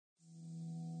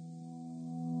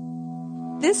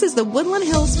This is the Woodland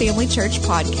Hills Family Church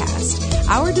podcast.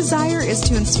 Our desire is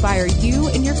to inspire you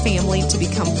and your family to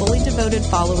become fully devoted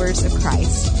followers of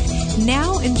Christ.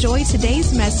 Now enjoy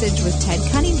today's message with Ted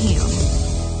Cunningham.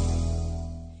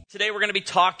 Today we're going to be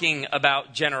talking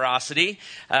about generosity.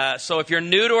 So if you're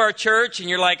new to our church and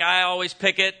you're like, I always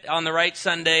pick it on the right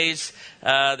Sundays,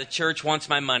 the church wants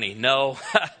my money. No,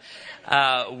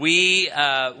 we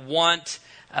want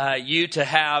you to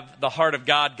have the heart of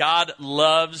God. God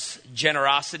loves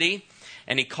generosity,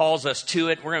 and He calls us to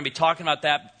it. We're going to be talking about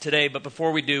that today, but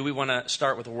before we do, we want to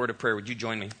start with a word of prayer. Would you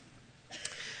join me?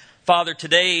 Father,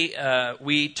 today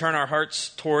we turn our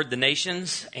hearts toward the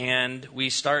nations, and we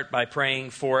start by praying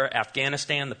for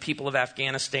Afghanistan, the people of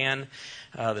Afghanistan,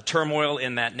 the turmoil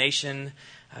in that nation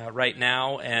right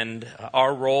now, and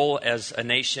our role as a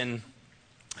nation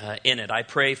in it. I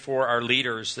pray for our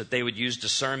leaders that they would use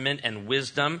discernment and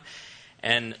wisdom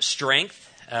and strength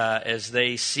as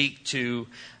they seek to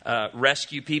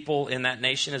rescue people in that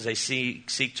nation, as they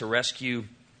seek to rescue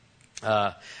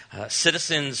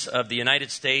citizens of the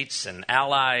United States and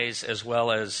allies, as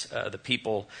well as the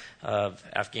people of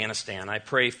Afghanistan. I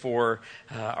pray for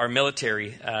our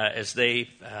military as they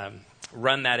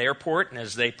run that airport and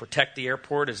as they protect the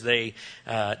airport, as they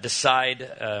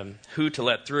decide who to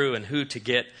let through and who to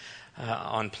get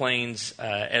on planes.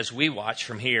 As we watch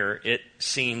from here, it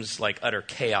seems like utter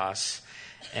chaos,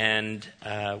 and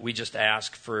we just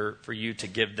ask for you to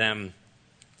give them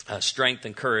strength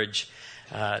and courage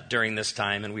during this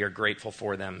time, and we are grateful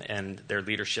for them and their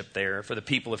leadership there. For the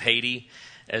people of Haiti,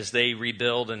 as they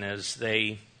rebuild and as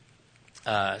they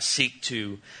seek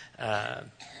to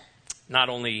not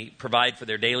only provide for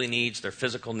their daily needs, their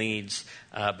physical needs,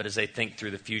 but as they think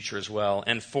through the future as well.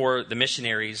 And for the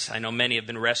missionaries, I know many have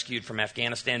been rescued from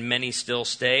Afghanistan. Many still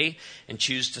stay and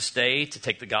choose to stay to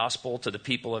take the gospel to the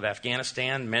people of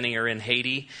Afghanistan. Many are in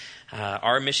Haiti.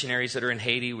 Our missionaries that are in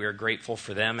Haiti, we are grateful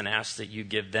for them and ask that you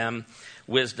give them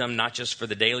wisdom, not just for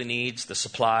the daily needs, the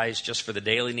supplies, just for the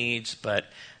daily needs, but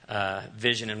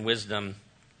vision and wisdom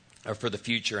for the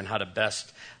future and how to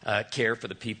best care for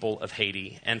the people of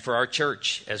Haiti. And for our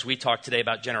church, as we talk today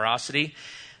about generosity,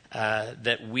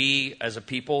 that we as a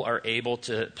people are able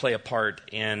to play a part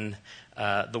in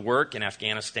the work in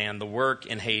Afghanistan, the work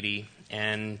in Haiti,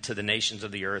 and to the nations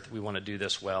of the earth. We want to do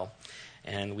this well.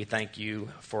 And we thank you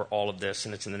for all of this,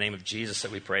 and it's in the name of Jesus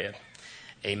that we pray it.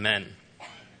 Amen.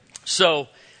 So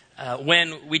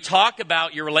when we talk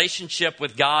about your relationship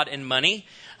with God and money,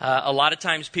 a lot of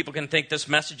times people can think this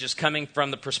message is coming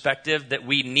from the perspective that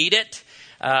we need it.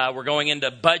 We're going into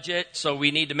budget, so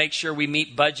we need to make sure we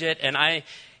meet budget. And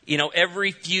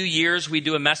every few years we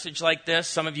do a message like this.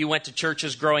 Some of you went to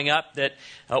churches growing up that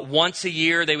once a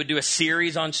year they would do a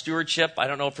series on stewardship. I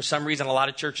don't know, for some reason a lot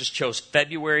of churches chose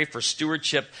February for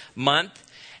Stewardship Month.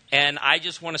 And I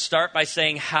just want to start by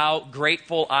saying how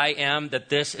grateful I am that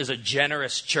this is a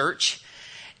generous church,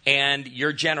 and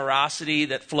your generosity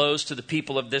that flows to the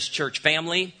people of this church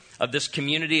family, of this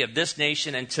community, of this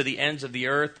nation, and to the ends of the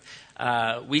earth.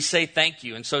 We say thank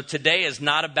you. And so today is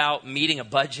not about meeting a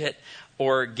budget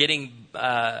or getting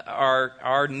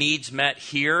our needs met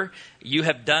here. You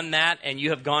have done that, and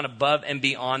you have gone above and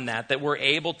beyond that we're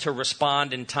able to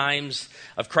respond in times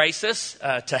of crisis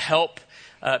to help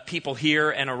people here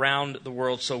and around the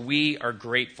world. So we are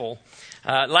grateful.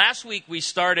 Last week we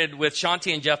started with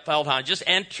Shanti and Jeff Feldhahn just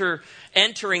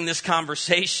entering this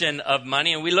conversation of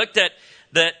money, and we looked at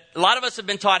that. A lot of us have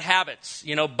been taught habits,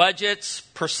 budgets,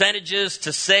 percentages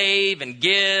to save and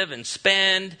give and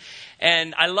spend.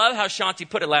 And I love how Shanti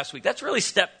put it last week. That's really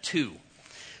step two.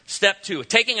 Step two,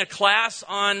 taking a class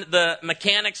on the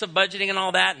mechanics of budgeting and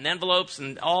all that, and envelopes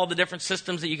and all the different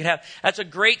systems that you can have. That's a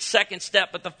great second step.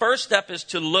 But the first step is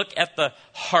to look at the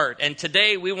heart. And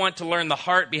today we want to learn the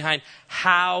heart behind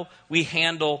how we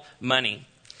handle money.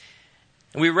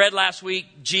 And we read last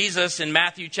week Jesus in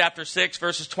Matthew chapter 6,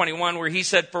 verses 21, where he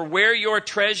said, "For where your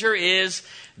treasure is,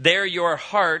 there your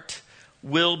heart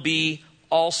will be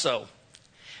also."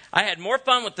 I had more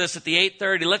fun with this at the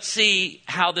 8:30. Let's see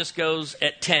how this goes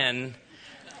at 10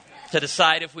 to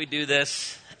decide if we do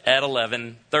this at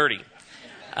 11:30.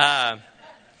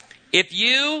 If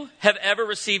you have ever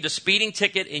received a speeding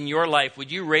ticket in your life,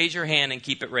 would you raise your hand and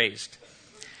keep it raised?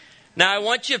 Now, I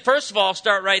want you, first of all,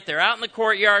 start right there. Out in the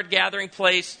courtyard, gathering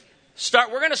place.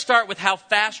 We're going to start with how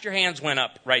fast your hands went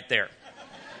up right there.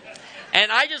 And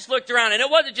I just looked around, and it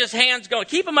wasn't just hands going.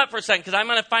 Keep them up for a second, because I'm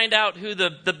going to find out who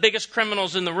the biggest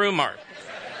criminals in the room are.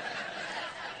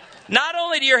 Not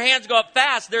only do your hands go up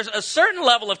fast, there's a certain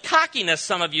level of cockiness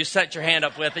some of you set your hand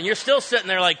up with, and you're still sitting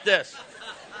there like this.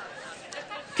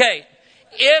 Okay,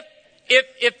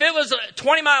 If it was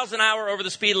 20 miles an hour over the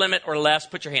speed limit or less,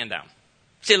 put your hand down.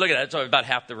 See, look at that. It's about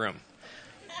half the room.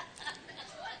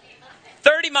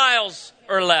 30 miles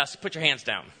or less, put your hands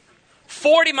down.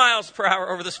 40 miles per hour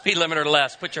over the speed limit or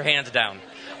less, put your hands down.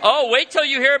 Oh, wait till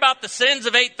you hear about the sins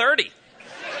of 8:30.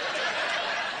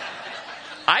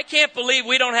 I can't believe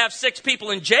we don't have 6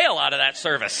 people in jail out of that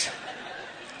service.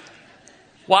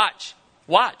 Watch.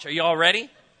 Are you all ready?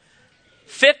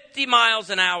 50 miles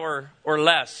an hour or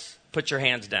less, put your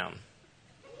hands down.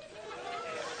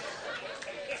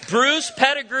 Bruce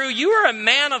Pettigrew, you are a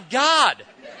man of God.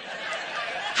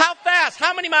 How fast?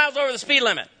 How many miles over the speed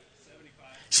limit?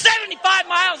 75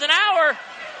 miles an hour.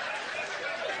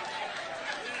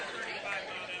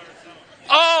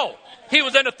 Oh, he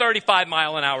was in a 35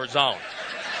 mile an hour zone.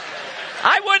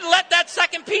 I wouldn't let that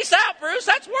second piece out, Bruce.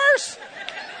 That's worse.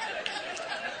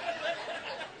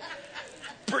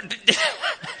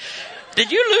 Did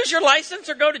you lose your license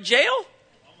or go to jail?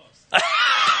 Almost.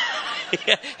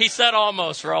 Yeah, he said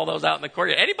almost for all those out in the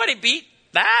courtyard. Anybody beat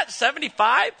that?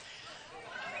 75?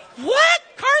 What?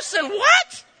 Carson,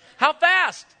 what? How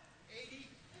fast? 80.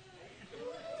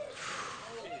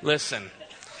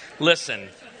 Listen.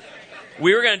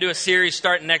 We were going to do a series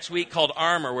starting next week called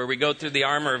Armor, where we go through the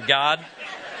armor of God.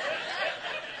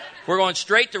 We're going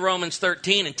straight to Romans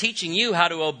 13 and teaching you how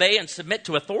to obey and submit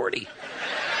to authority.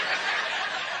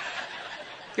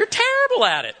 You're terrible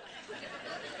at it.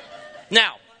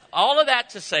 Now, all of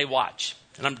that to say, watch.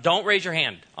 And don't raise your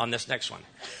hand on this next one.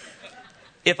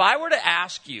 If I were to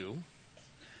ask you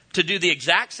to do the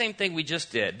exact same thing we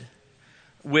just did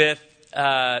with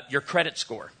your credit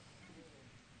score,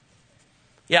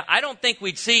 yeah, I don't think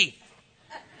we'd see.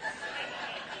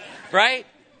 Right?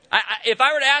 If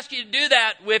I were to ask you to do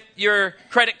that with your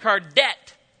credit card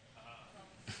debt,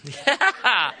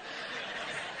 yeah,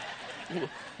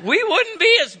 we wouldn't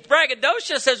be as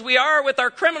braggadocious as we are with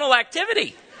our criminal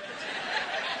activity.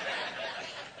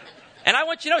 And I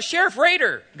want you to know, Sheriff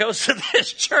Rader goes to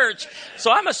this church,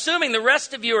 so I'm assuming the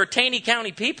rest of you are Taney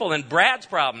County people and Brad's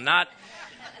problem, not...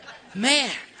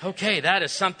 Man, okay, that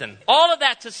is something. All of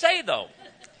that to say, though,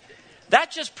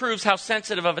 that just proves how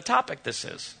sensitive of a topic this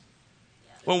is.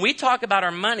 When we talk about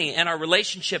our money and our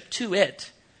relationship to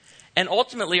it, and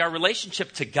ultimately our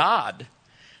relationship to God,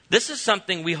 this is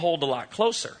something we hold a lot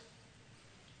closer.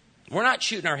 We're not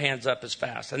shooting our hands up as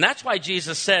fast. And that's why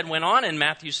Jesus went on in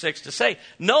Matthew 6 to say,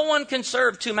 no one can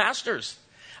serve 2 masters.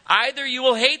 Either you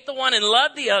will hate the one and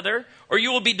love the other, or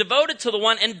you will be devoted to the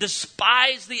one and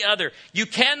despise the other. You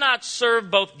cannot serve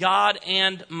both God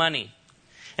and money.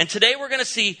 And today we're going to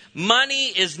see money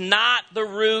is not the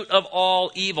root of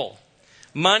all evil.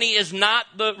 Money is not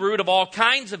the root of all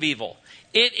kinds of evil.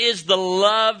 It is the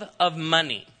love of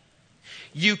money.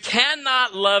 You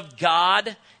cannot love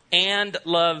God and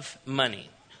love money.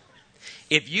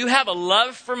 If you have a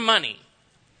love for money,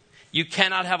 you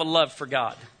cannot have a love for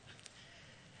God.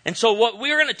 And so what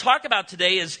we're going to talk about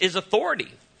today is authority.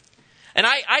 And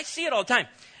I see it all the time.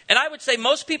 And I would say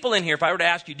most people in here, if I were to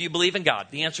ask you, do you believe in God?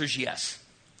 The answer is yes.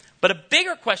 But a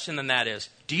bigger question than that is,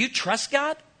 do you trust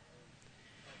God?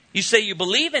 You say you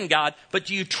believe in God, but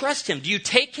do you trust Him? Do you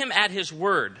take Him at His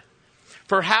word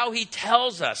for how He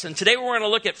tells us? And today we're going to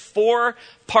look at 4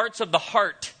 parts of the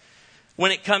heart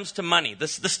when it comes to money.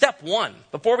 This the step 1.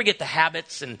 Before we get to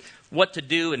habits and what to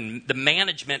do and the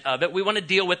management of it, we want to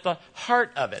deal with the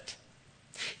heart of it.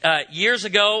 Years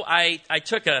ago, I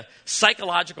took a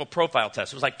psychological profile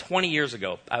test. It was like 20 years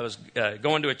ago. I was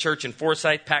going to a church in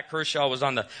Forsyth. Pat Kershaw was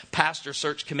on the pastor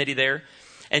search committee there.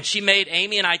 And she made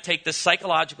Amy and I take this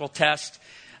psychological test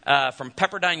from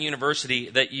Pepperdine University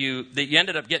that you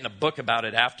ended up getting a book about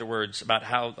it afterwards, about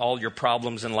how all your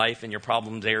problems in life and your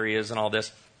problems areas and all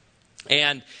this.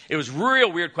 And it was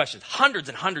real weird questions, hundreds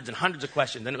and hundreds and hundreds of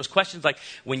questions. And it was questions like,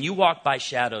 when you walk by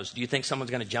shadows, do you think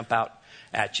someone's going to jump out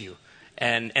at you?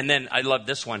 And then I love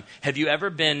this one. Have you ever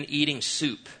been eating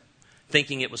soup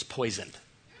thinking it was poisoned?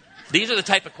 These are the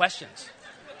type of questions.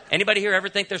 Anybody here ever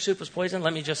think their soup was poisoned?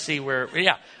 Let me just see where,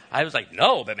 yeah. I was like,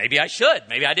 no, but maybe I should.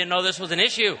 Maybe I didn't know this was an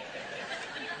issue.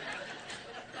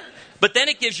 But then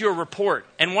it gives you a report.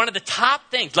 And one of the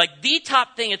top things, like the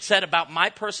top thing it said about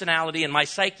my personality and my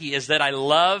psyche is that I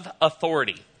love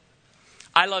authority.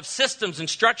 I love systems and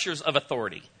structures of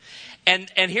authority. And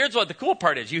here's what the cool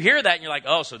part is. You hear that and you're like,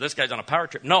 oh, so this guy's on a power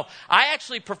trip. No, I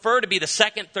actually prefer to be the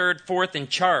second, third, fourth in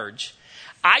charge.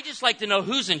 I just like to know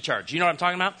who's in charge. You know what I'm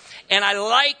talking about? And I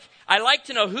like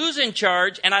to know who's in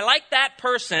charge, and I like that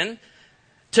person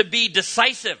to be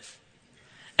decisive.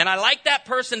 And I like that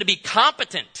person to be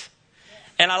competent.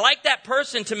 And I like that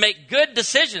person to make good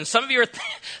decisions. Some of you are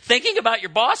thinking about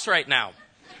your boss right now.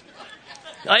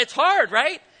 It's hard,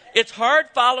 right? It's hard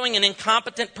following an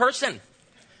incompetent person.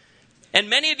 And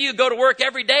many of you go to work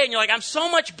every day and you're like, I'm so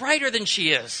much brighter than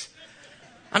she is.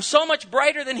 I'm so much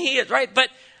brighter than he is, right? But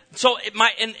so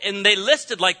and they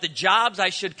listed like the jobs I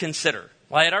should consider.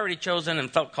 Well, I had already chosen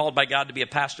and felt called by God to be a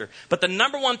pastor. But the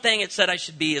number one thing it said I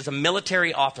should be is a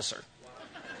military officer.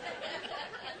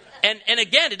 And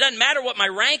again, it doesn't matter what my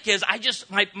rank is.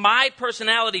 My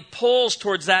personality pulls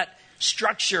towards that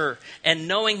structure and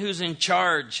knowing who's in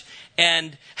charge,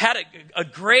 and had a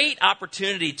great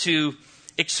opportunity to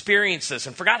experience this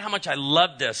and forgot how much I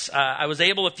loved this. I was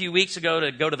able a few weeks ago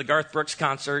to go to the Garth Brooks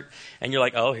concert, and you're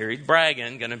like, oh, here he's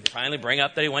bragging, going to finally bring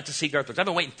up that he went to see Garth Brooks. I've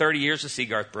been waiting 30 years to see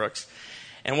Garth Brooks.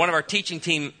 And one of our teaching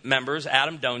team members,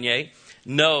 Adam Donye,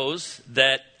 knows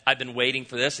that I've been waiting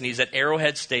for this, and he's at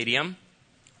Arrowhead Stadium.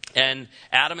 And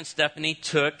Adam and Stephanie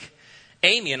took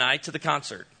Amy and I to the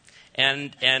concert.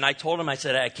 And I told him, I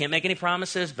said, I can't make any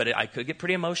promises, but I could get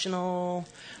pretty emotional.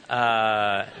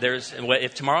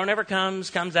 If Tomorrow Never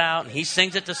comes out, and he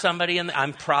sings it to somebody, and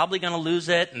I'm probably going to lose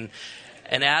it. And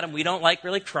Adam, we don't like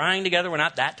really crying together. We're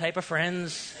not that type of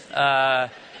friends.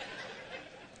 But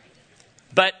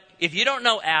if you don't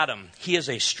know Adam, he is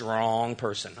a strong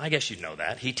person. I guess you know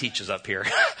that. He teaches up here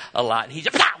a lot. And he's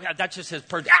that's just his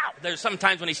person. There's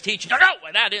sometimes when he's teaching,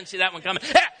 I didn't see that one coming,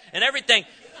 and everything.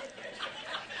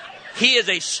 He is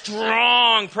a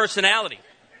strong personality.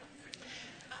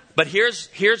 But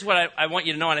here's what I want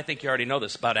you to know, and I think you already know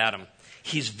this about Adam.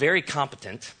 He's very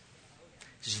competent.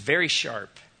 He's very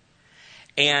sharp.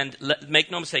 And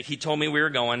make no mistake, he told me we were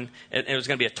going, and it was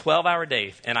going to be a 12-hour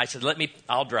day. And I said,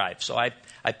 I'll drive. So I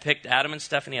picked Adam and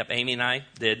Stephanie up. Amy and I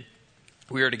did.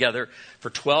 We were together for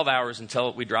 12 hours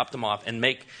until we dropped them off. And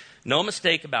make no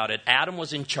mistake about it, Adam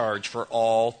was in charge for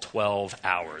all 12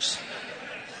 hours.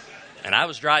 And I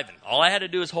was driving. All I had to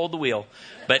do was hold the wheel.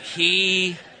 But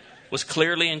he was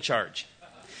clearly in charge.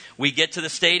 We get to the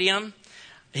stadium.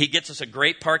 He gets us a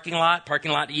great parking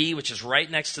lot E, which is right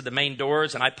next to the main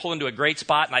doors. And I pull into a great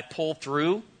spot, and I pull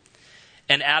through.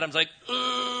 And Adam's like,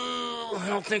 I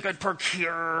don't think I'd park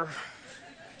here.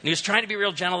 And he was trying to be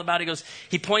real gentle about it.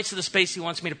 He points to the space he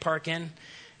wants me to park in.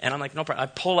 And I'm like, no problem. I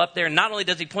pull up there. And not only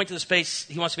does he point to the space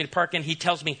he wants me to park in, he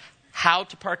tells me how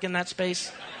to park in that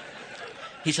space.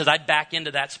 He says, I'd back into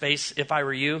that space if I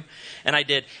were you. And I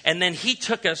did. And then he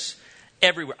took us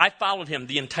everywhere. I followed him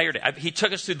the entire day. He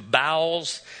took us through the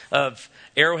bowels of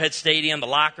Arrowhead Stadium, the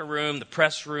locker room, the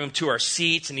press room, to our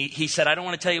seats. And he said, I don't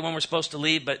want to tell you when we're supposed to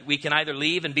leave, but we can either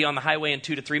leave and be on the highway in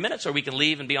 2 to 3 minutes, or we can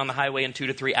leave and be on the highway in 2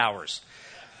 to 3 hours.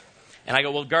 And I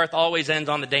go, well, Garth always ends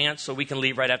on the dance, so we can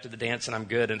leave right after the dance, and I'm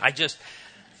good.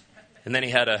 And then he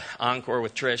had an encore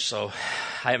with Trish, so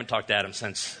I haven't talked to Adam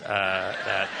since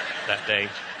that day.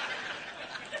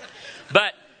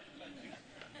 But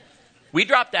we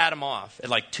dropped Adam off at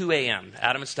like 2 a.m.,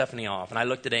 Adam and Stephanie off. And I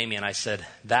looked at Amy and I said,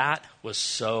 that was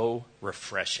so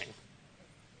refreshing.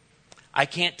 I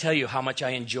can't tell you how much I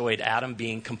enjoyed Adam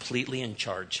being completely in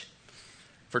charge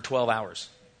for 12 hours.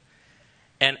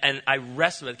 And I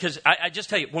rested with it. Because I just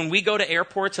tell you, when we go to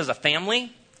airports as a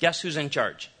family, guess who's in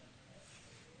charge?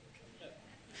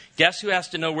 Guess who has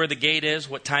to know where the gate is,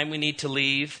 what time we need to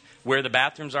leave, where the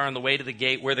bathrooms are on the way to the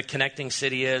gate, where the connecting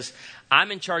city is? I'm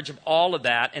in charge of all of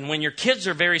that. And when your kids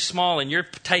are very small and you're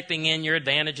typing in your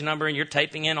Advantage number and you're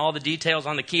typing in all the details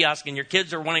on the kiosk and your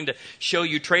kids are wanting to show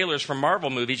you trailers from Marvel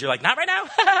movies, you're like, not right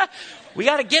now. We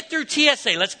got to get through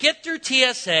TSA. Let's get through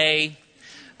TSA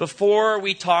before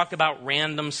we talk about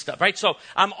random stuff, right? So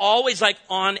I'm always like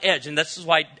on edge, and this is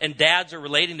why, and dads are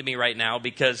relating to me right now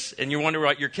because, and you wonder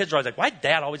what your kids are always like, why is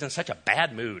dad always in such a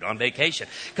bad mood on vacation?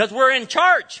 Because we're in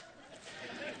charge.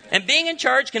 And being in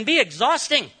charge can be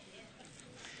exhausting.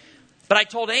 But I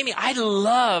told Amy, I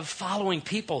love following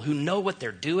people who know what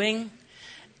they're doing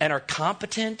and are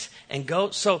competent and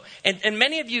go. So, and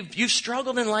many of you, you've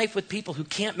struggled in life with people who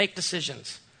can't make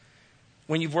decisions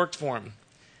when you've worked for them.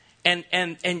 And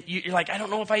you're like, I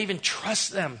don't know if I even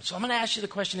trust them. So I'm going to ask you the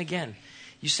question again.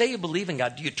 You say you believe in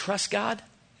God. Do you trust God?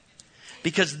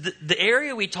 Because the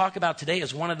area we talk about today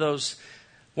is one of those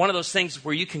things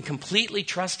where you can completely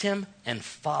trust Him and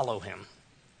follow Him.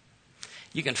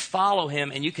 You can follow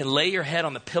Him and you can lay your head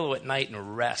on the pillow at night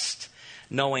and rest,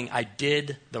 knowing I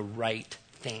did the right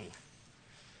thing.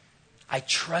 I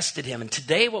trusted Him. And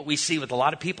today what we see with a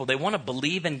lot of people, they want to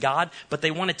believe in God, but they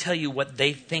want to tell you what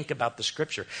they think about the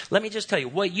Scripture. Let me just tell you,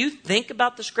 what you think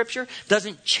about the Scripture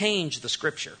doesn't change the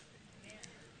Scripture.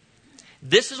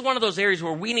 This is one of those areas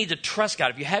where we need to trust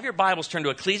God. If you have your Bibles, turn to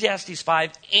Ecclesiastes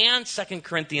 5 and 2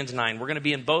 Corinthians 9. We're going to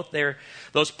be in both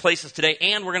those places today,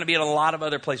 and we're going to be in a lot of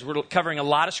other places. We're covering a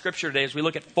lot of Scripture today as we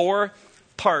look at 4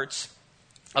 parts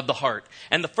of the heart.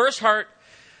 And the first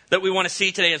that we want to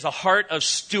see today is a heart of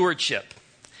stewardship.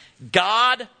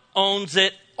 God owns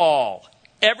it all.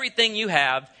 Everything you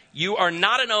have, you are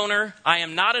not an owner. I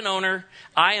am not an owner.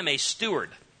 I am a steward.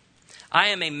 I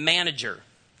am a manager.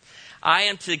 I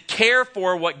am to care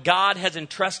for what God has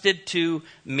entrusted to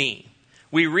me.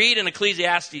 We read in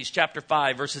Ecclesiastes chapter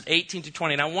 5, verses 18 to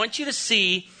 20. And I want you to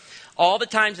see all the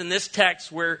times in this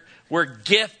text where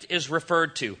gift is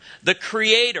referred to. The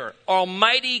Creator,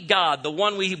 Almighty God, the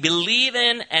one we believe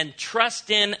in and trust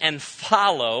in and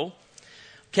follow,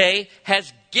 okay,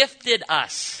 has gifted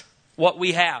us what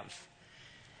we have.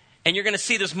 And you're going to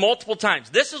see this multiple times.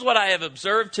 This is what I have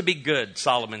observed to be good,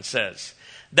 Solomon says.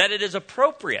 That it is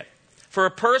appropriate for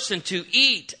a person to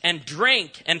eat and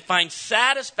drink and find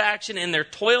satisfaction in their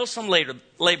toilsome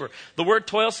labor. The word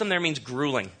toilsome there means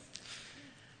grueling.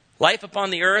 Life upon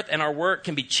the earth and our work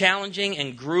can be challenging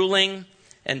and grueling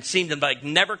and seem to like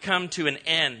never come to an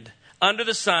end. Under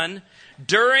the sun,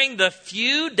 during the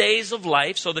few days of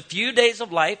life, so the few days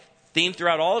of life, themed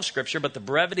throughout all of Scripture, but the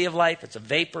brevity of life, it's a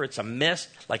vapor, it's a mist,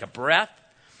 like a breath.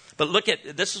 But look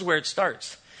at, this is where it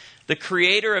starts. The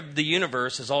Creator of the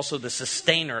universe is also the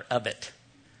sustainer of it.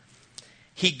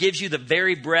 He gives you the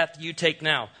very breath you take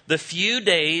now. The few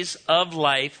days of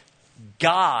life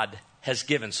God has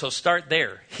given. So start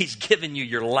there. He's given you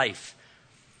your life.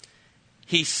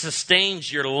 He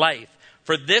sustains your life.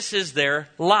 For this is their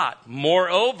lot.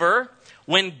 Moreover,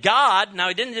 when God, now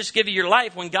He didn't just give you your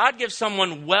life, when God gives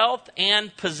someone wealth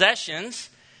and possessions,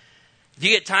 if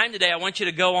you get time today, I want you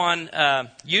to go on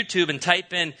YouTube and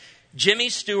type in Jimmy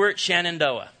Stewart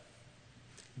Shenandoah.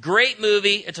 Great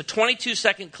movie. It's a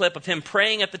 22-second clip of him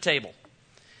praying at the table.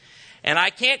 And I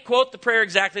can't quote the prayer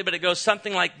exactly, but it goes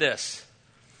something like this.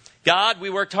 God, we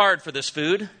worked hard for this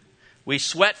food. We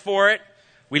sweat for it.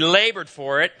 We labored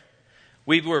for it.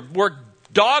 We're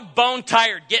dog bone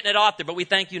tired getting it off there, but we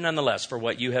thank you nonetheless for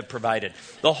what you have provided.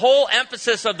 The whole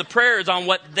emphasis of the prayer is on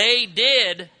what they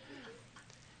did.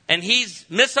 And he's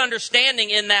misunderstanding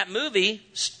in that movie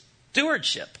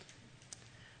stewardship.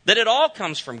 That it all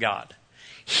comes from God.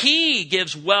 He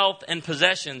gives wealth and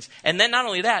possessions. And then not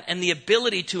only that, and the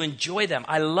ability to enjoy them.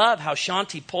 I love how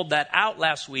Shanti pulled that out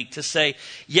last week to say,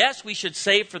 yes, we should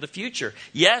save for the future.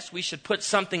 Yes, we should put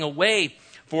something away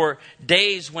for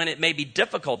days when it may be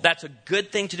difficult. That's a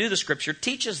good thing to do. The Scripture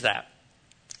teaches that.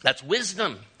 That's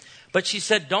wisdom. But she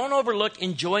said, don't overlook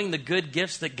enjoying the good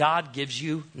gifts that God gives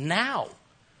you now.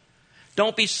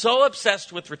 Don't be so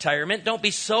obsessed with retirement. Don't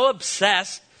be so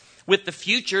obsessed with the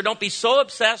future. Don't be so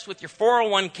obsessed with your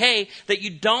 401k that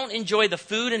you don't enjoy the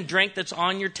food and drink that's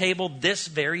on your table this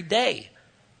very day.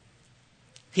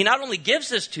 He not only gives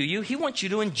this to you, He wants you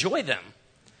to enjoy them.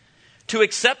 To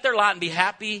accept their lot and be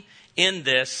happy in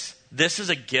this. This is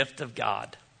a gift of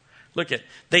God. Look at,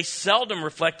 they seldom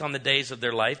reflect on the days of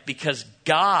their life because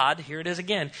God, here it is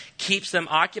again, keeps them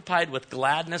occupied with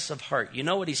gladness of heart. You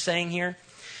know what He's saying here?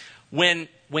 When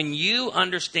you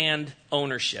understand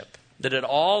ownership, that it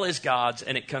all is God's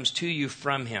and it comes to you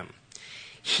from Him,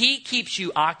 He keeps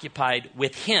you occupied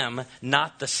with Him,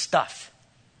 not the stuff.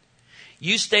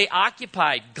 You stay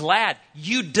occupied, glad.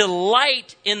 You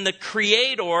delight in the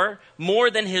Creator more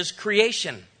than His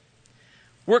creation.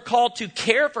 We're called to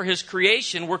care for His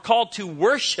creation. We're called to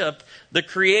worship the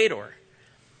Creator.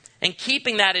 And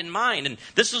keeping that in mind, and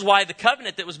this is why the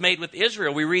covenant that was made with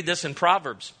Israel, we read this in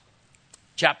Proverbs.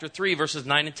 Chapter 3, verses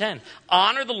 9 and 10.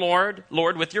 Honor the Lord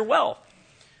with your wealth.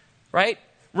 Right?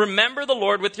 Remember the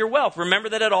Lord with your wealth. Remember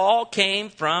that it all came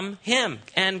from Him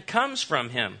and comes from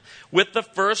Him. With the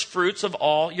first fruits of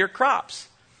all your crops.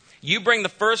 You bring the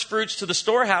first fruits to the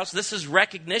storehouse. This is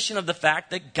recognition of the fact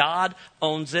that God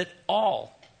owns it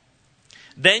all.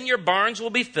 Then your barns will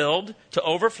be filled to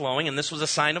overflowing. And this was a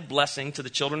sign of blessing to the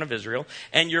children of Israel.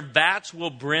 And your vats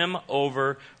will brim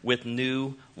over with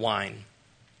new wine.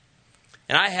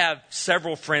 And I have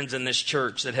several friends in this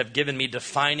church that have given me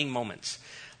defining moments.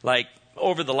 Like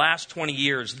over the last 20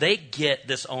 years, they get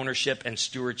this ownership and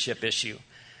stewardship issue.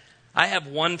 I have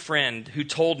one friend who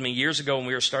told me years ago when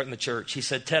we were starting the church, he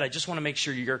said, Ted, I just want to make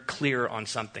sure you're clear on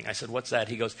something. I said, what's that?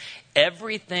 He goes,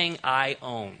 everything I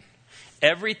own,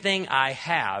 everything I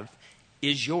have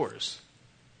is yours.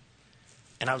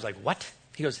 And I was like, what?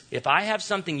 He goes, if I have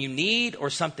something you need or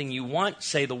something you want,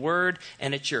 say the word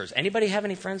and it's yours. Anybody have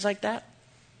any friends like that?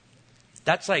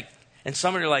 That's like, and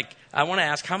some are like, I want to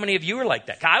ask, how many of you are like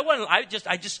that?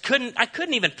 I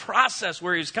couldn't even process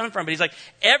where he was coming from. But he's like,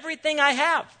 everything I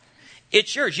have,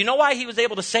 it's yours. You know why he was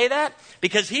able to say that?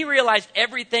 Because he realized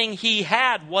everything he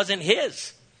had wasn't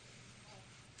his.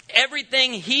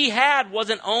 Everything he had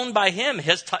wasn't owned by him.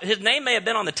 His name may have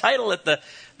been on the title at the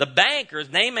bank, or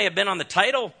his name may have been on the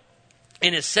title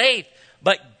in his safe,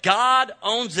 But God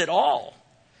owns it all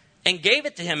and gave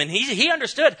it to him. And he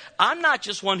understood, I'm not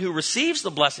just one who receives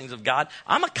the blessings of God.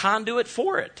 I'm a conduit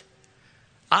for it.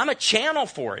 I'm a channel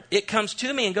for it. It comes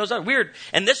to me and goes out. Weird.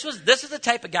 And this is the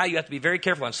type of guy you have to be very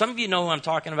careful on. Some of you know who I'm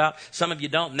talking about. Some of you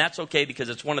don't. And that's okay, because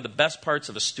it's one of the best parts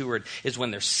of a steward is when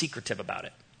they're secretive about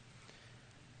it.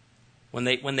 When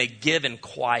they give in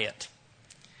quiet.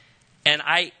 And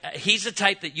he's the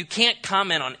type that you can't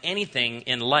comment on anything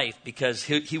in life because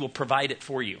he will provide it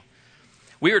for you.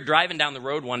 We were driving down the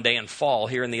road one day in fall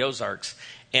here in the Ozarks.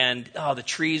 And the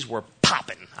trees were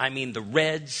popping. I mean, the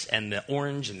reds and the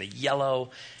orange and the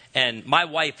yellow. And my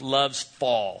wife loves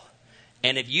fall.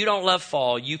 And if you don't love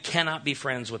fall, you cannot be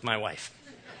friends with my wife.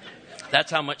 That's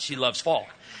how much she loves fall.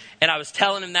 And I was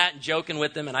telling him that and joking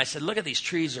with him. And I said, look at these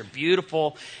trees, they're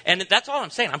beautiful. And that's all I'm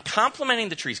saying. I'm complimenting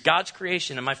the trees, God's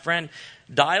creation. And my friend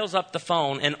dials up the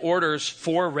phone and orders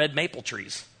 4 red maple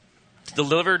trees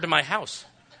delivered to my house.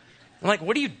 I'm like,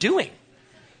 what are you doing?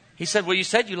 He said, well, you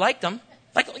said you liked them.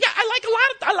 Like, yeah,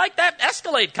 I like that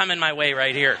Escalade coming my way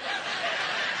right here.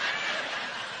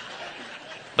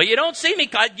 But you don't see me.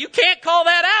 You can't call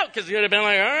that out because you'd have been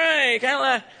like, all right, you can't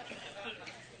let.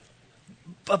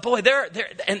 But boy,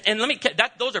 and let me.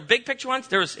 Those are big picture ones.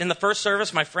 There was in the first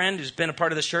service, my friend who's been a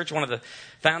part of this church, one of the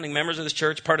founding members of this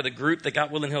church, part of the group that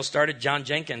got Woodland Hills started, John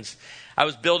Jenkins. I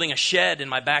was building a shed in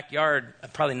my backyard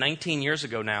probably 19 years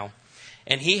ago now,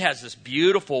 and he has this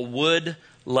beautiful wood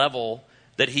level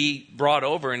that he brought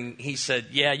over, and he said,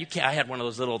 yeah, you can't. I had one of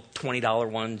those little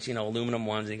 $20 ones, aluminum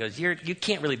ones. And he goes, you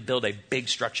can't really build a big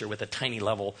structure with a tiny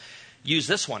level. Use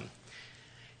this one.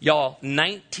 Y'all,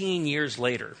 19 years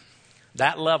later,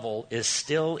 that level is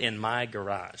still in my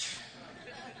garage.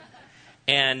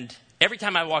 And every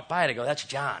time I walk by it, I go, that's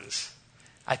John's.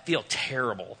 I feel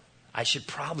terrible. I should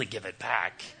probably give it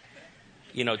back,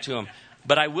 to him.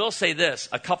 But I will say this,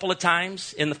 a couple of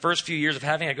times in the first few years of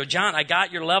having it, I go, John, I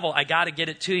got your level. I got to get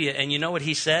it to you. And you know what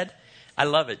he said? I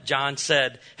love it. John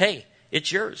said, hey,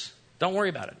 it's yours. Don't worry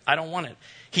about it. I don't want it.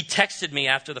 He texted me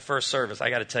after the first service.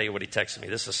 I got to tell you what he texted me.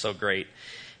 This is so great.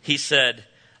 He said,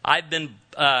 I've been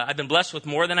blessed with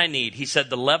more than I need. He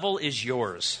said, the level is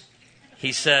yours.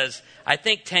 He says, I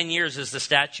think 10 years is the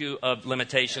statute of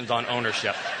limitations on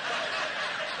ownership.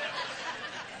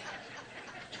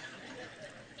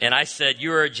 And I said,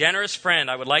 you are a generous friend.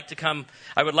 I would like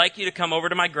you to come over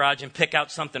to my garage and pick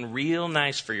out something real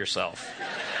nice for yourself.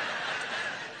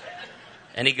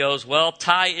 And he goes, well,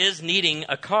 Ty is needing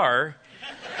a car.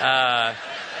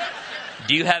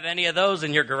 Do you have any of those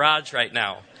in your garage right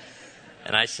now?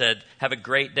 And I said, have a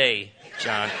great day,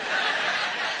 John.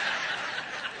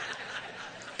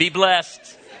 Be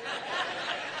blessed.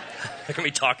 Look at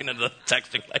me talking into the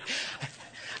texting.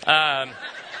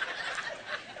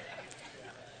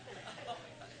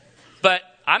 But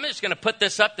I'm just going to put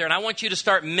this up there, and I want you to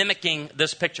start mimicking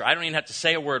this picture. I don't even have to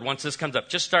say a word once this comes up.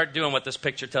 Just start doing what this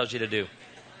picture tells you to do.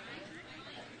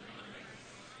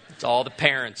 It's all the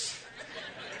parents.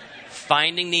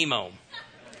 Finding Nemo.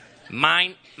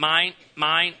 Mine, mine,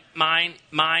 mine, mine,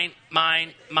 mine,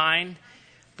 mine, mine.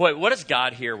 Boy, what does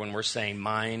God hear when we're saying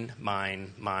mine,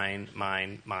 mine, mine,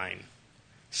 mine, mine?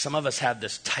 Some of us have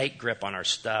this tight grip on our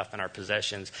stuff and our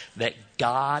possessions that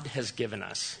God has given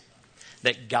us.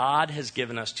 That God has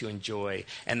given us to enjoy,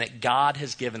 and that God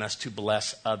has given us to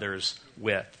bless others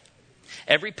with.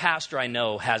 Every pastor I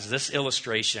know has this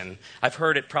illustration. I've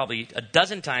heard it probably a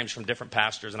dozen times from different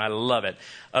pastors, and I love it,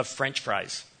 of French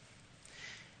fries.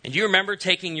 And do you remember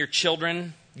taking your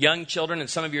children, young children, and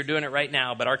some of you are doing it right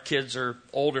now, but our kids are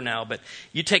older now, but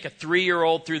you take a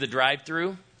 3-year-old through the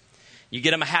drive-thru, you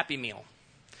get them a Happy Meal.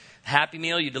 Happy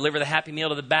Meal, you deliver the Happy Meal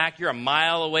to the back, you're a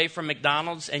mile away from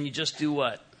McDonald's, and you just do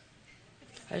what?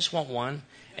 I just want one.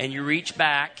 And you reach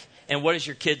back, and what does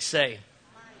your kid say?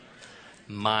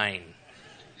 Mine.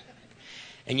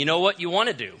 And you know what you want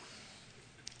to do?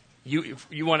 You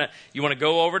want to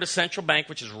go over to Central Bank,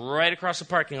 which is right across the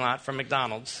parking lot from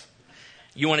McDonald's.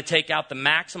 You want to take out the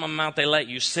maximum amount they let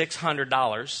you,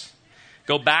 $600.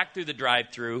 Go back through the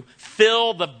drive-thru,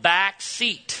 fill the back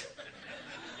seat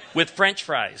with French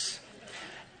fries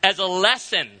as a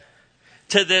lesson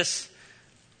to this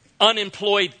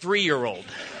unemployed 3-year-old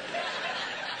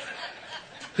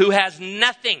who has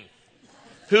nothing,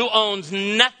 who owns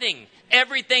nothing.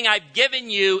 Everything I've given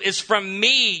you is from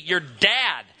me, your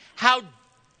dad. How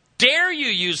dare you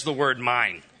use the word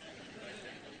mine?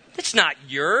 It's not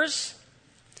yours.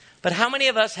 But how many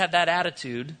of us have that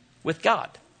attitude with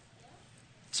God?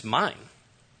 It's mine.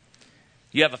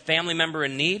 You have a family member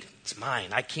in need? It's mine.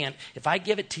 I can't. If I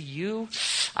give it to you,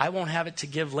 I won't have it to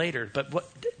give later. But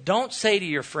don't say to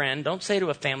your friend, don't say to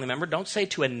a family member, don't say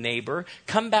to a neighbor,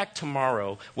 come back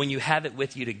tomorrow when you have it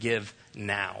with you to give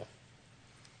now.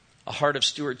 A heart of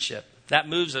stewardship. That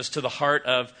moves us to the heart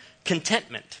of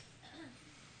contentment.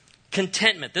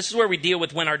 Contentment. This is where we deal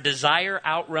with when our desire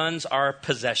outruns our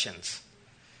possessions.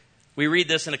 We read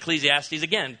this in Ecclesiastes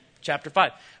again, chapter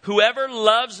 5. Whoever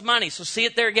loves money, so see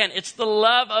it there again, it's the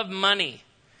love of money.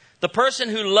 The person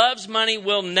who loves money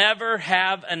will never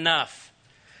have enough.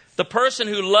 The person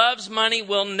who loves money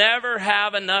will never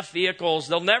have enough vehicles.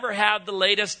 They'll never have the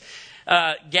latest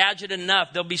gadget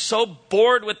enough. They'll be so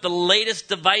bored with the latest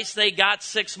device they got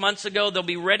 6 months ago, they'll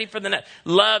be ready for the next.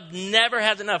 Love never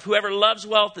has enough. Whoever loves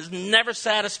wealth is never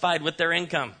satisfied with their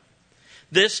income.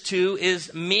 This too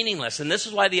is meaningless. And this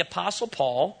is why the Apostle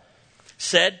Paul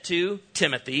said to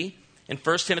Timothy in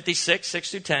 1 Timothy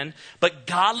 6:6-10, but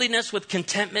godliness with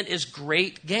contentment is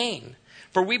great gain.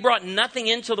 For we brought nothing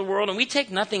into the world and we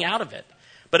take nothing out of it.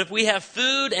 But if we have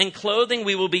food and clothing,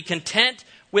 we will be content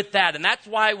with that. And that's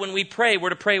why when we pray, we're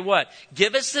to pray what?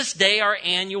 Give us this day our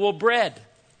annual bread.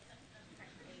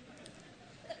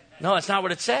 No, that's not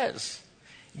what it says.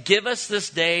 Give us this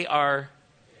day our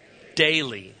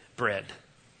daily bread.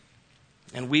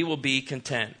 And we will be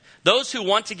content. Those who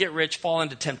want to get rich fall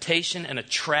into temptation and a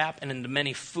trap and into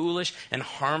many foolish and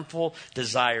harmful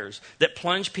desires that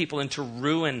plunge people into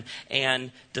ruin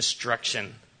and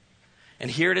destruction. And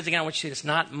here it is again. I want you to see it's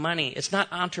not money. It's not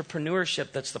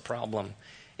entrepreneurship that's the problem.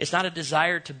 It's not a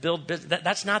desire to build business.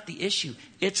 That's not the issue.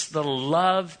 It's the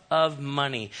love of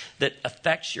money that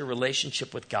affects your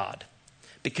relationship with God.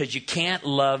 Because you can't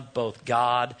love both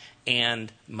God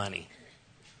and money.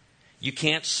 You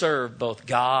can't serve both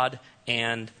God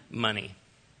and money.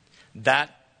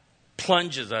 That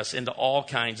plunges us into all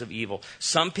kinds of evil.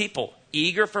 Some people,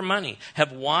 eager for money,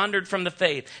 have wandered from the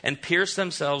faith and pierced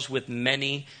themselves with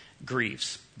many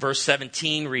griefs. Verse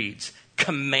 17 reads,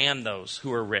 command those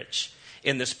who are rich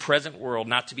in this present world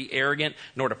not to be arrogant,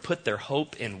 nor to put their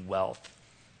hope in wealth.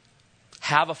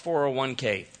 Have a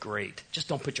 401k. Great. Just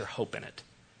don't put your hope in it.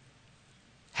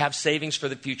 Have savings for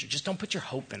the future. Just don't put your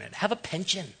hope in it. Have a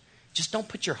pension. Just don't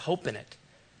put your hope in it.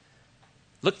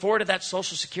 Look forward to that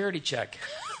Social Security check.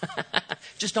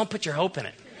 Just don't put your hope in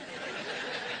it.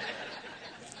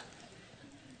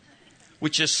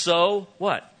 Which is so,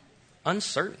 what?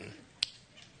 Uncertain.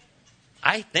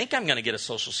 I think I'm going to get a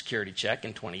Social Security check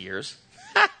in 20 years.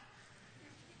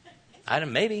 I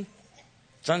don't, maybe.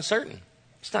 It's uncertain.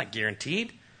 It's not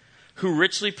guaranteed. Who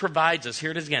richly provides us,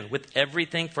 here it is again, with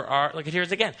everything for our, look at here it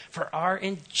is again, for our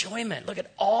enjoyment. Look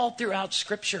at all throughout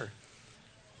Scripture.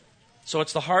 So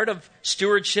it's the heart of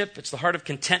stewardship. It's the heart of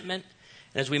contentment.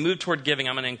 And as we move toward giving,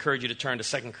 I'm going to encourage you to turn to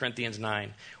 2 Corinthians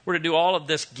 9. We're to do all of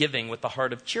this giving with the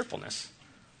heart of cheerfulness.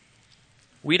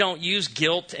 We don't use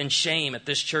guilt and shame at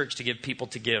this church to give people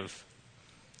to give.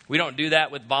 We don't do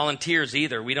that with volunteers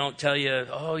either. We don't tell you,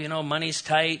 oh, you know, money's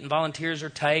tight and volunteers are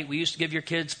tight. We used to give your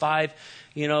kids 5,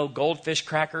 goldfish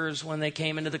crackers when they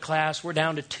came into the class. We're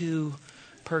down to 2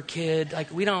 per kid.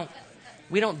 Like, we don't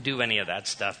do any of that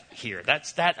stuff here.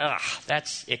 That's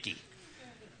icky.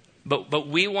 But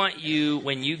we want you,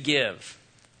 when you give,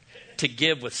 to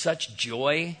give with such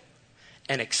joy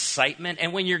and excitement.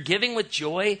 And when you're giving with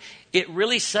joy, it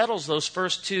really settles those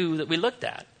first 2 that we looked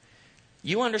at.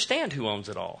 You understand who owns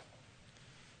it all.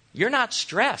 You're not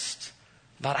stressed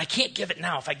about, I can't give it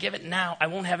now. If I give it now, I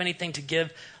won't have anything to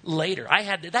give later.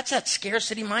 That's that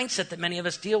scarcity mindset that many of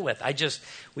us deal with.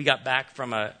 We got back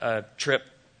from a trip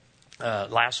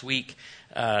last week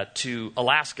to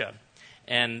Alaska.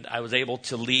 And I was able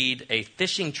to lead a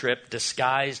fishing trip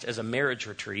disguised as a marriage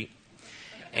retreat.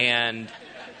 And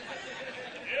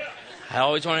I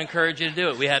always want to encourage you to do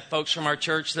it. We had folks from our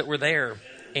church that were there.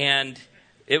 And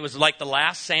it was like the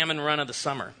last salmon run of the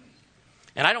summer.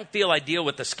 And I don't feel I deal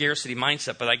with the scarcity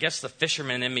mindset, but I guess the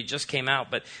fisherman in me just came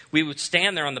out. But we would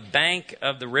stand there on the bank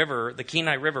of the river, the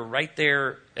Kenai River, right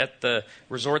there at the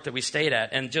resort that we stayed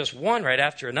at, and just one right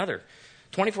after another.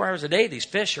 24 hours a day, these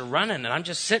fish are running, and I'm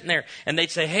just sitting there. And they'd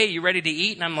say, hey, you ready to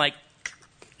eat? And I'm like,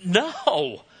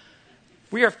 no.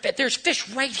 There's fish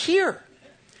right here.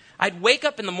 I'd wake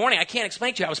up in the morning. I can't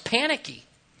explain to you. I was panicky.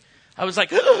 I was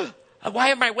like,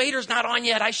 why are my waiters not on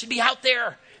yet? I should be out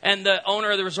there. And the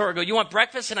owner of the resort would go, you want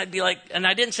breakfast? And I'd be like, and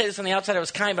I didn't say this on the outside, I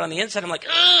was kind, but on the inside, I'm like,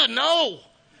 no.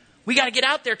 We got to get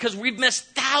out there because we've missed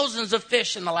thousands of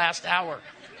fish in the last hour.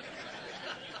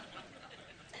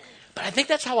 But I think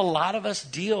that's how a lot of us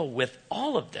deal with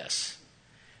all of this.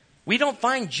 We don't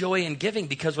find joy in giving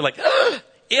because we're like,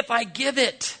 if I give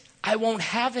it, I won't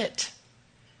have it.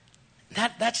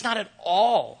 That's not at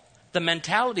all the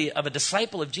mentality of a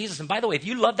disciple of Jesus. And by the way, if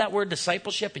you love that word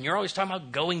discipleship and you're always talking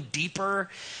about going deeper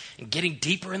and getting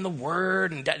deeper in the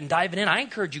word and diving in, I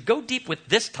encourage you, go deep with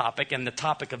this topic and the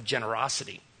topic of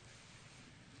generosity.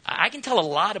 I can tell a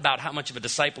lot about how much of a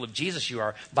disciple of Jesus you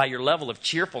are by your level of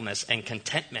cheerfulness and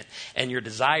contentment and your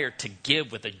desire to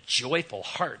give with a joyful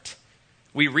heart.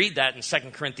 We read that in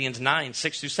 2 Corinthians 9,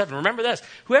 6 through 7. Remember this,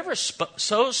 whoever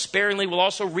sows sparingly will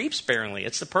also reap sparingly.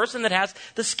 It's the person that has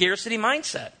the scarcity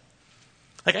mindset.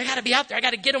 Like, I got to be out there. I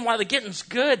got to get them while the getting's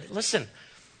good. Listen,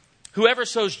 whoever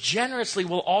sows generously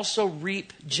will also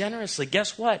reap generously.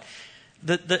 Guess what?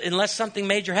 Unless something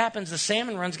major happens, the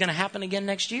salmon run's going to happen again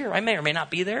next year. I may or may not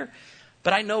be there,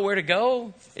 but I know where to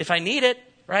go if I need it,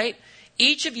 right?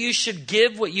 Each of you should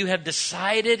give what you have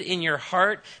decided in your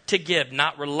heart to give,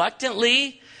 not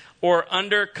reluctantly or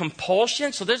under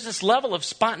compulsion. So there's this level of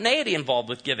spontaneity involved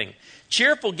with giving.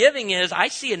 Cheerful giving is, I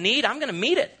see a need, I'm going to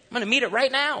meet it. I'm going to meet it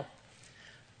right now.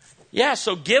 Yeah,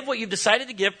 so give what you've decided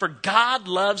to give, for God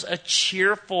loves a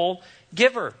cheerful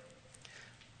giver.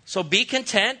 So be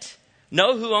content.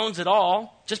 Know who owns it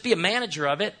all. Just be a manager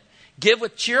of it. Give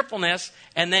with cheerfulness,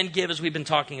 and then give, as we've been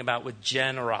talking about, with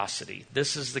generosity.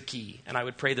 This is the key. And I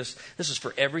would pray this is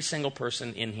for every single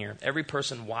person in here, every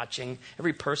person watching,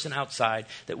 every person outside,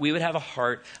 that we would have a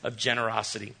heart of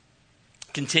generosity.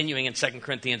 Continuing in 2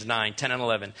 Corinthians 9, 10 and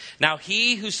 11. Now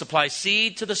he who supplies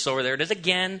seed to the sower, there it is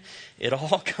again, it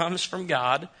all comes from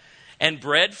God, and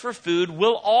bread for food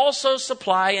will also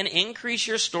supply and increase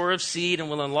your store of seed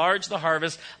and will enlarge the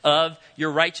harvest of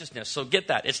your righteousness. So get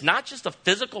that. It's not just a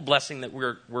physical blessing that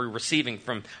we're receiving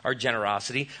from our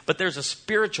generosity, but there's a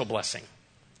spiritual blessing.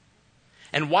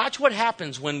 And watch what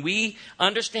happens when we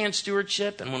understand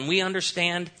stewardship and when we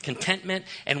understand contentment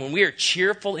and when we are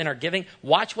cheerful in our giving.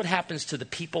 Watch what happens to the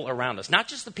people around us. Not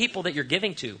just the people that you're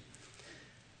giving to.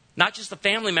 Not just the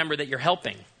family member that you're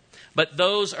helping, but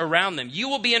those around them. You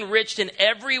will be enriched in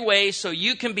every way so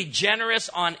you can be generous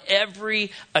on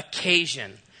every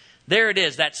occasion. There it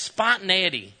is, that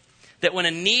spontaneity. That when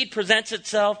a need presents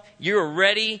itself, you're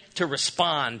ready to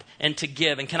respond and to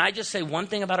give. And can I just say one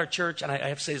thing about our church? And I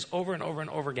have to say this over and over and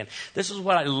over again. This is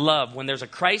what I love. When there's a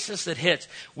crisis that hits,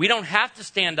 we don't have to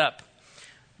stand up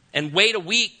and wait a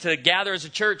week to gather as a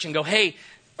church and go, hey,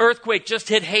 earthquake just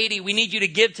hit Haiti. We need you to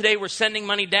give today. We're sending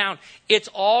money down. It's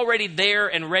already there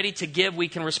and ready to give. We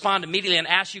can respond immediately and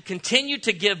ask you, continue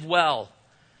to give well.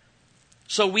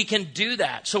 So we can do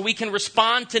that. So we can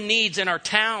respond to needs in our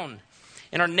town,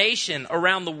 in our nation,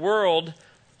 around the world,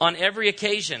 on every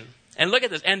occasion. And look at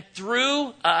this. And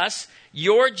through us,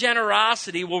 your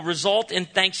generosity will result in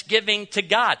thanksgiving to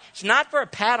God. It's not for a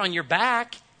pat on your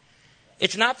back.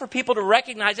 It's not for people to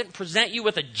recognize it and present you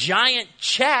with a giant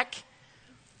check.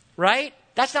 Right?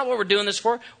 That's not what we're doing this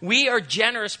for. We are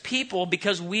generous people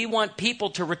because we want people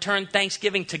to return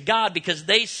thanksgiving to God, because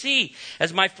they see,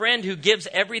 as my friend who gives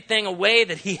everything away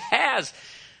that he has,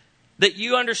 that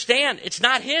you understand it's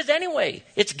not his anyway.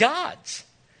 It's God's.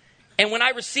 And when I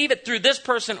receive it through this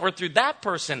person or through that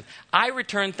person, I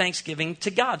return thanksgiving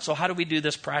to God. So how do we do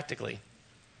this practically?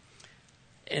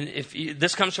 And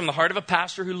this comes from the heart of a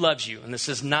pastor who loves you. And this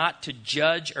is not to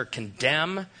judge or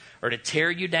condemn or to tear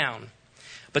you down.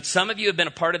 But some of you have been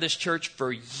a part of this church for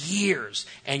years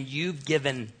and you've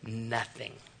given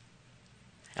nothing.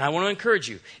 And I want to encourage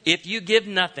you, if you give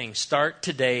nothing, start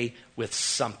today with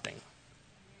something.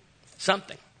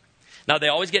 Something. Now, they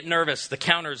always get nervous, the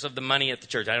counters of the money at the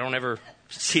church. I don't ever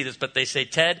see this, but they say,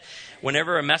 Ted,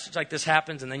 whenever a message like this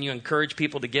happens and then you encourage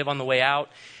people to give on the way out,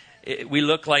 we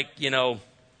look like,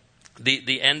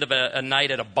 the end of a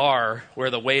night at a bar where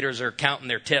the waiters are counting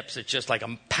their tips. It's just like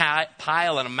a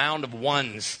pile and a mound of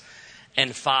ones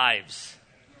and fives.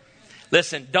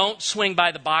 Listen, don't swing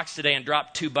by the box today and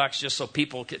drop $2 just so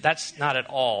people that's not at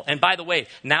all. And by the way,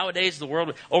 nowadays the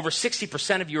world, over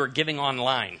 60% of you are giving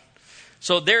online.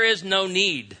 So there is no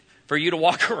need for you to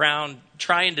walk around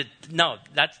no,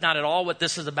 that's not at all what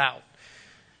this is about.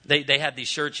 They had these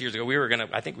shirts years ago.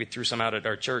 I think we threw some out at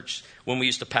our church when we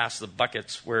used to pass the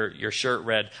buckets where your shirt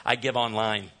read, I give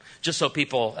online. Just so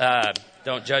people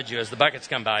don't judge you as the buckets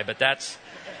come by. But that's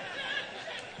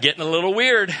getting a little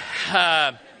weird.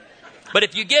 But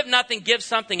if you give nothing, give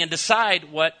something and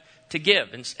decide what to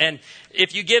give. And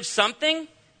if you give something,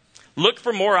 look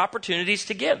for more opportunities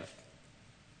to give.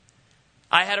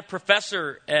 I had a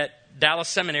professor at Dallas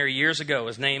Seminary years ago.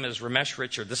 His name is Ramesh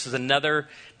Richard. This is another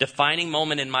defining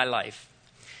moment in my life.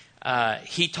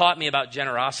 He taught me about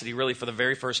generosity really for the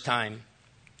very first time.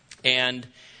 And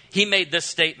he made this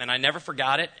statement. I never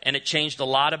forgot it. And it changed a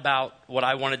lot about what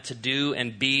I wanted to do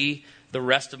and be the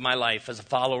rest of my life as a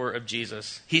follower of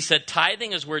Jesus. He said,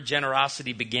 tithing is where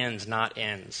generosity begins, not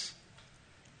ends.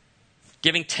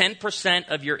 Giving 10%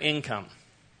 of your income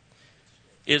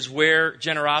is where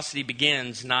generosity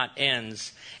begins, not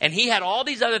ends. And he had all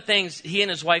these other things he and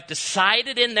his wife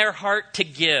decided in their heart to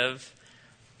give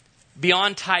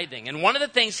beyond tithing. And one of the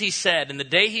things he said, and the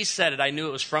day he said it, I knew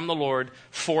it was from the Lord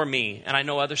for me. And I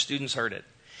know other students heard it.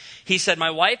 He said,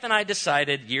 my wife and I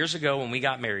decided years ago when we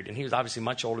got married, and he was obviously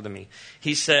much older than me.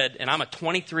 He said, and I'm a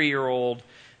 23-year-old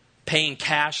paying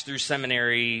cash through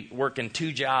seminary, working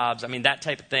 2 jobs, I mean, that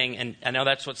type of thing. And I know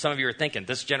that's what some of you are thinking.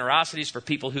 This generosity is for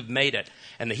people who've made it.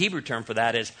 And the Hebrew term for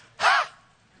that is, ha!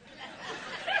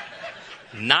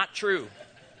 Not true.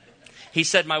 He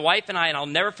said, my wife and I, and I'll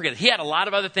never forget it. He had a lot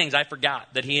of other things I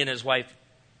forgot that he and his wife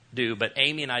do, but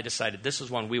Amy and I decided this is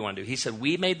one we want to do. He said,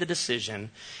 we made the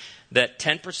decision that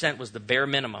 10% was the bare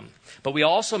minimum. But we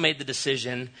also made the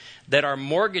decision that our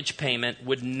mortgage payment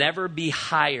would never be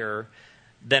higher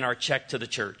than our check to the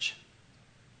church.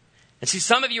 And see,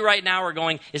 some of you right now are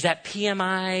going, is that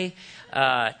PMI,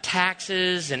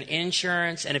 taxes and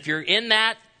insurance? And if you're in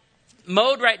that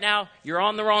mode right now, you're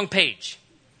on the wrong page.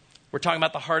 We're talking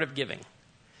about the heart of giving.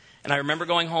 And I remember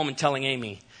going home and telling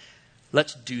Amy,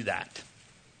 let's do that.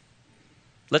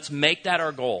 Let's make that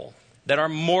our goal, that our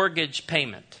mortgage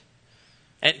payment.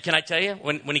 And can I tell you,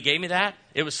 when he gave me that,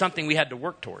 it was something we had to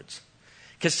work towards.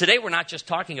 Because today we're not just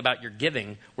talking about your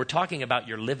giving, we're talking about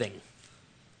your living.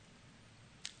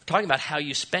 We're talking about how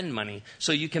you spend money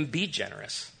so you can be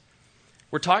generous.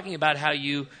 We're talking about how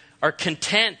you are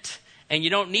content and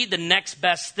you don't need the next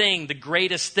best thing, the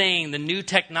greatest thing, the new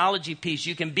technology piece.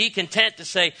 You can be content to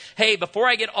say, hey, before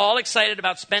I get all excited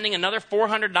about spending another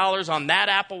 $400 on that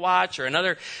Apple Watch or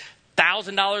another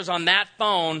 $1,000 on that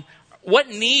phone, what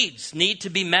needs need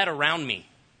to be met around me?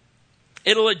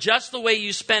 It'll adjust the way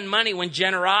you spend money when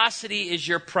generosity is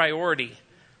your priority.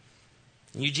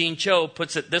 Eugene Cho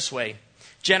puts it this way.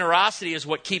 Generosity is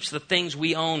what keeps the things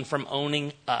we own from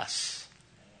owning us.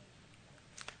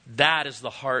 That is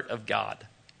the heart of God.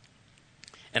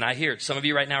 And I hear it. Some of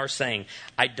you right now are saying,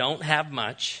 I don't have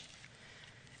much,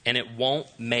 and it won't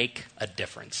make a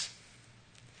difference.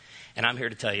 And I'm here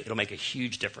to tell you, it'll make a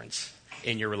huge difference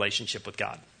in your relationship with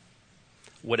God.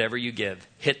 Whatever you give,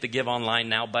 hit the Give Online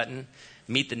Now button.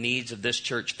 Meet the needs of this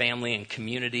church family and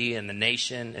community and the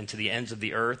nation and to the ends of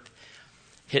the earth.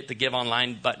 Hit the Give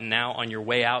Online button now on your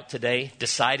way out today.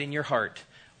 Decide in your heart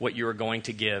what you are going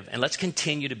to give. And let's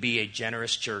continue to be a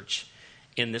generous church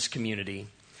in this community.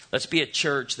 Let's be a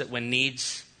church that when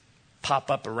needs pop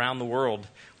up around the world,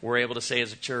 we're able to say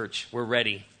as a church, we're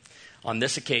ready on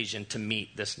this occasion to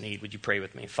meet this need. Would you pray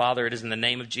with me? Father, it is in the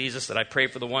name of Jesus that I pray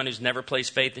for the one who's never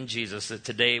placed faith in Jesus, that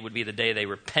today would be the day they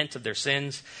repent of their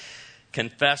sins,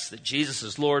 confess that Jesus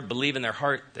is Lord, believe in their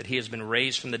heart that he has been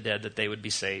raised from the dead, that they would be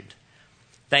saved.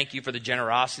 Thank you for the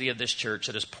generosity of this church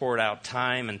that has poured out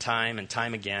time and time and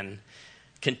time again.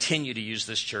 Continue to use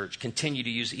this church. Continue to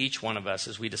use each one of us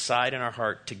as we decide in our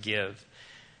heart to give.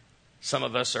 Some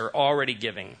of us are already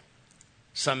giving.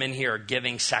 Some in here are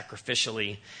giving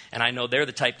sacrificially. And I know they're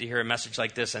the type to hear a message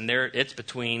like this, and it's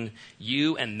between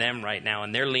you and them right now,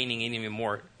 and they're leaning in even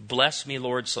more. Bless me,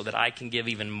 Lord, so that I can give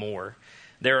even more.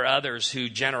 There are others who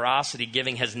generosity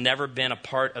giving has never been a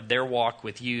part of their walk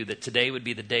with you, that today would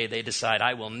be the day they decide,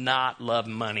 I will not love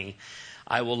money.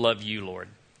 I will love you, Lord.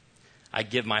 I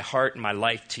give my heart and my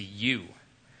life to you.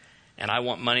 And I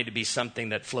want money to be something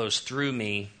that flows through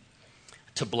me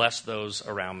to bless those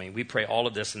around me. We pray all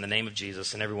of this in the name of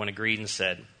Jesus. And everyone agreed and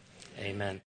said, amen.